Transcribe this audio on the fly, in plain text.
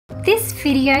This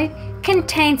video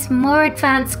contains more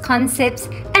advanced concepts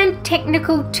and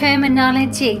technical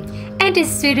terminology and is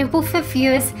suitable for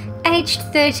viewers aged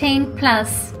 13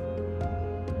 plus.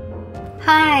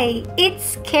 Hi,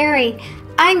 it's Kerry.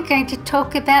 I'm going to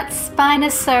talk about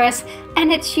Spinosaurus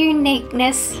and its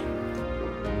uniqueness.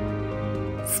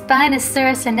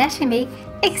 Spinosaurus anatomy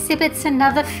exhibits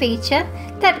another feature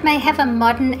that may have a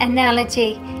modern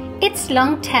analogy. Its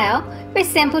long tail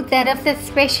resembled that of the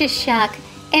thresher shark,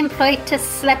 employed to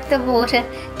slap the water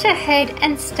to herd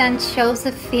and stun shoals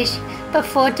of fish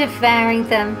before devouring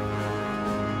them.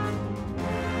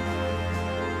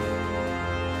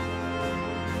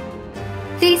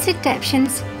 These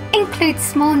adaptations include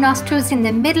small nostrils in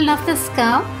the middle of the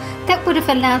skull that would have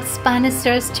allowed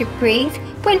Spinosaurus to breathe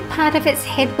when part of its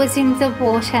head was in the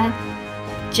water.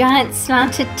 Giant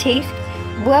slanted teeth,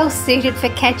 well suited for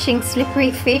catching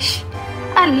slippery fish.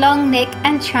 A long neck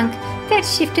and trunk that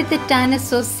shifted the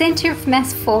dinosaur's centre of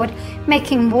mass forward,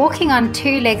 making walking on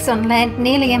two legs on land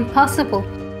nearly impossible,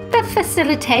 but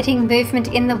facilitating movement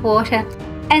in the water.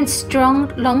 And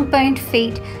strong, long-boned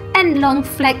feet and long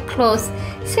flat claws,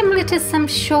 similar to some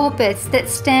shorebirds that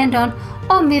stand on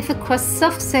or move across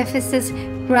soft surfaces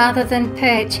rather than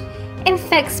perch. In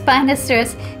fact,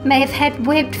 Spinosaurus may have had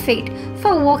webbed feet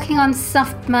for walking on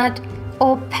soft mud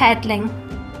or paddling.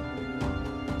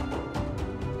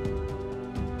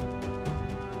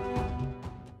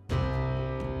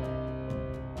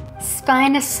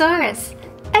 Spinosaurus,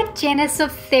 a genus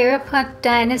of theropod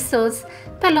dinosaurs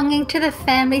belonging to the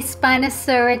family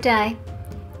Spinosauridae,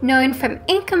 known from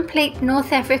incomplete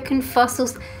North African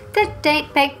fossils that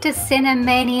date back to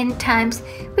Cenomanian times,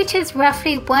 which is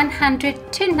roughly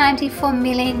 100 to 94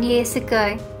 million years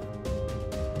ago.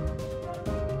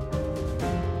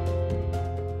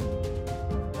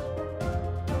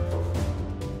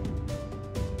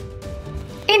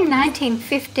 In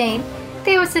 1915,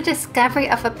 there was a discovery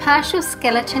of a partial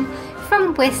skeleton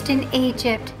from Western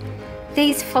Egypt.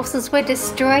 These fossils were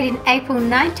destroyed in April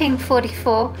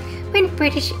 1944 when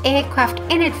British aircraft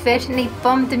inadvertently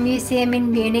bombed the museum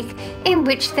in Munich in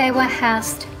which they were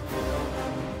housed.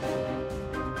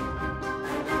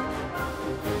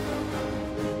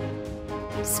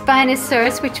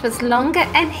 Spinosaurus, which was longer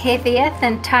and heavier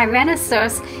than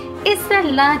Tyrannosaurus, is the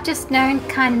largest known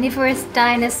carnivorous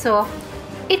dinosaur.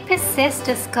 It possessed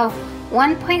a skull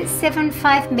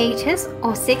 1.75 meters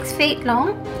or 6 feet long,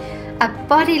 a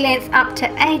body length up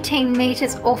to 18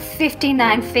 meters or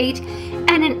 59 feet,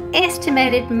 and an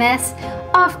estimated mass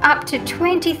of up to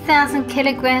 20,000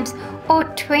 kilograms or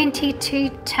 22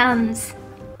 tons.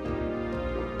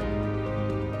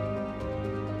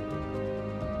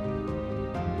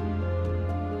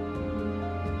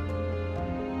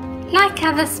 Like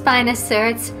other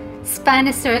spinosaurids,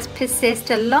 Spinosaurus possessed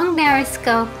a long narrow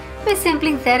skull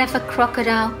resembling that of a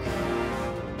crocodile.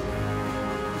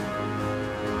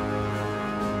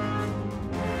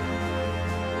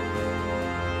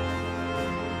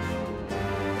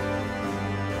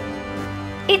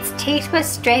 Its teeth were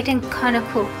straight and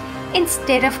conical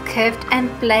instead of curved and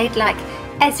blade-like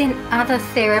as in other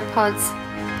theropods.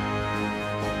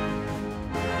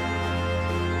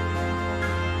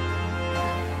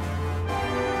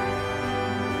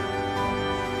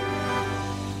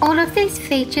 All of these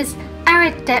features are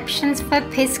adaptations for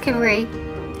piscary,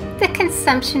 the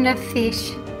consumption of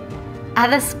fish.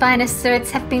 Other spinosaurids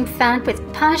have been found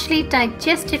with partially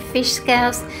digested fish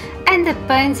scales and the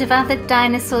bones of other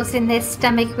dinosaurs in their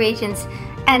stomach regions,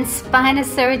 and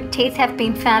spinosaurid teeth have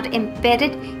been found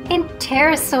embedded in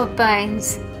pterosaur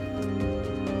bones.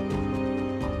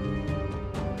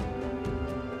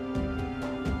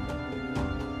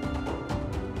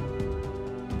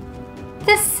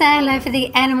 The sail over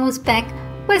the animal's back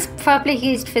was probably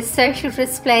used for social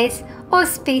displays or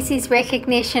species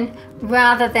recognition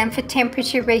rather than for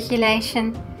temperature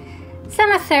regulation.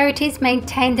 Some authorities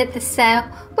maintain that the sail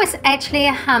was actually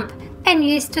a hump and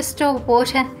used to store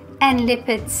water and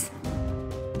lipids.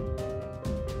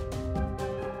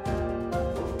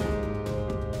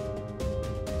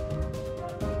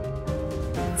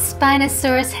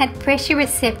 Spinosaurus had pressure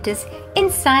receptors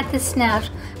inside the snout,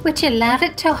 which allowed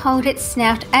it to hold its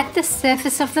snout at the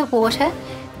surface of the water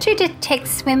to detect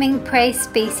swimming prey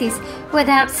species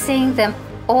without seeing them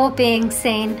or being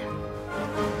seen.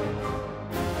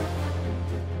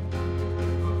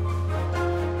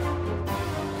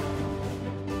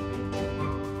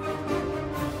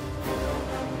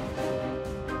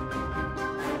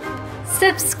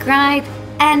 Subscribe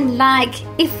and like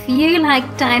if you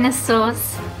like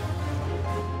dinosaurs.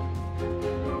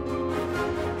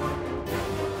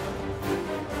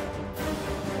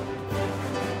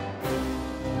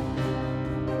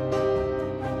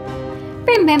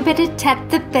 remember to tap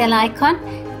the bell icon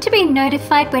to be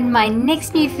notified when my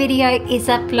next new video is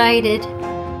uploaded.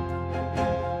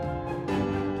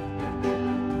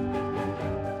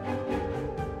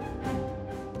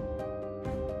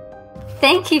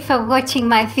 Thank you for watching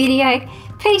my video.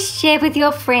 Please share with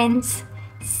your friends.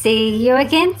 See you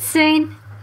again soon.